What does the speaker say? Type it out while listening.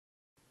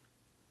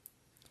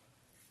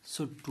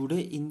So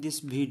today in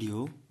this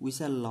video we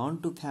shall learn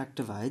to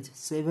factorize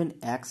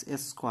 7x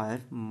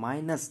square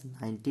minus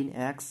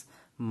 19x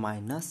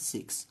minus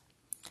 6.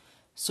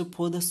 So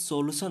for the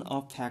solution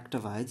of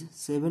factorize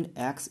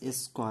 7x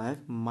square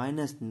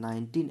minus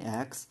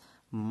 19x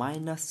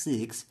minus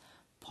 6,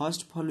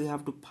 first of all we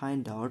have to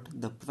find out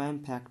the prime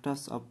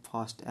factors of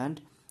first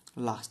and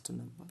last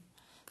number.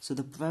 So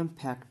the prime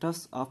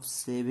factors of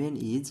 7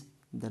 is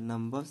the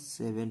number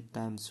 7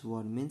 times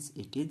 1 means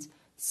it is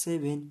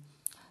 7.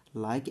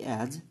 Like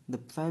as the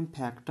prime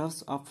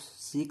factors of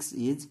 6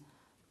 is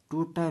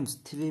 2 times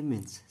 3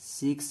 means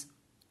 6,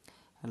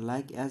 and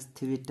like as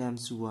 3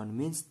 times 1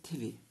 means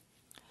 3.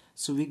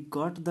 So we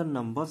got the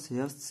numbers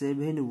here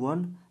 7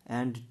 1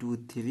 and 2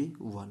 3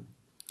 1.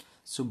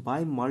 So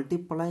by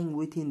multiplying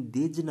within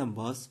these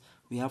numbers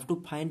we have to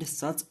find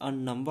such a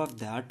number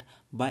that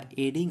by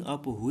adding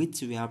up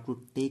which we have to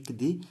take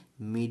the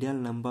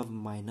middle number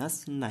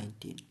minus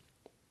 19.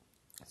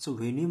 So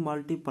when you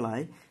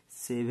multiply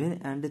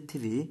 7 and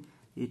 3,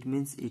 it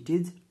means it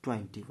is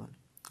 21.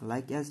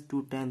 Like as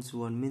 2 times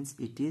 1 means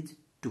it is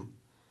 2.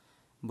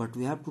 But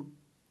we have to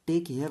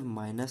take here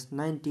minus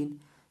 19.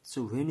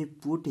 So when you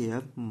put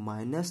here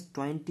minus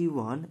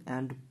 21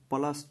 and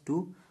plus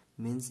 2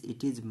 means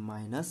it is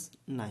minus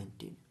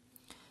 19.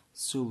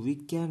 So we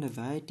can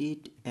write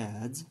it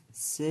as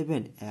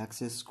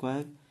 7x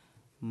square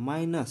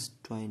minus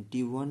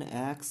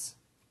 21x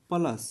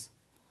plus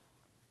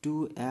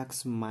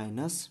 2x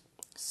minus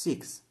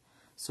 6.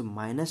 So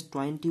minus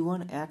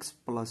 21x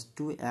plus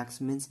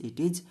 2x means it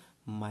is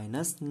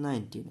minus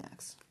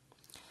 19x.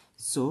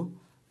 So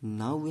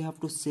now we have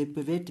to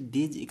separate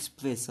these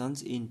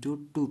expressions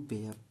into two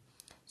pairs.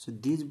 So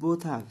these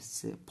both have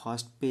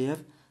first pair,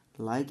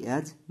 like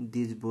as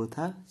these both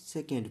have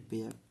second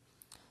pair.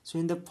 So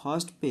in the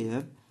first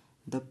pair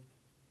the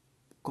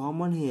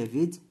common here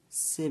is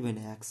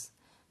 7x.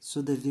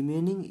 So the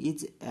remaining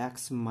is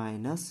x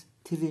minus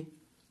 3.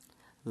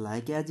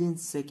 Like as in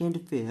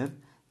second pair,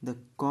 the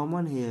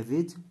common here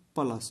is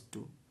plus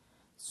 2.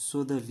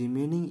 So the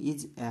remaining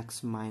is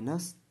x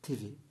minus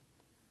 3.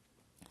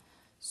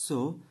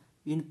 So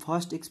in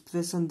first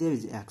expression there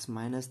is x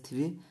minus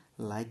 3.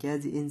 Like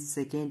as in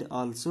second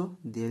also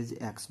there is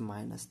x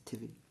minus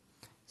 3.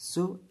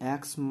 So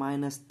x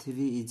minus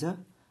 3 is a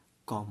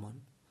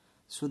common.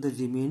 So the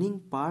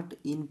remaining part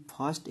in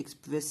first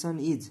expression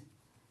is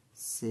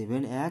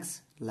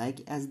 7x,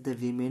 like as the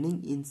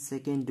remaining in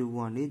second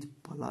one is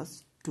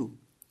plus 2.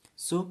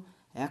 So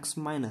x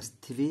minus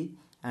 3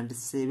 and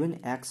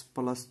 7x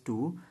plus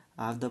 2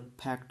 are the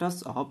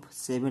factors of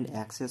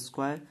 7x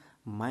square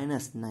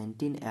minus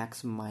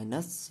 19x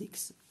minus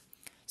 6.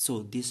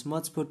 So this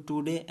much for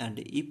today, and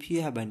if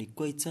you have any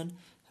question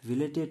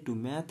related to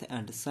math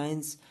and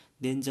science,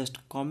 then just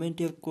comment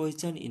your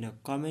question in a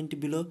comment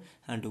below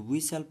and we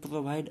shall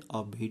provide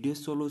a video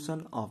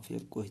solution of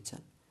your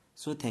question.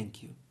 So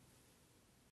thank you.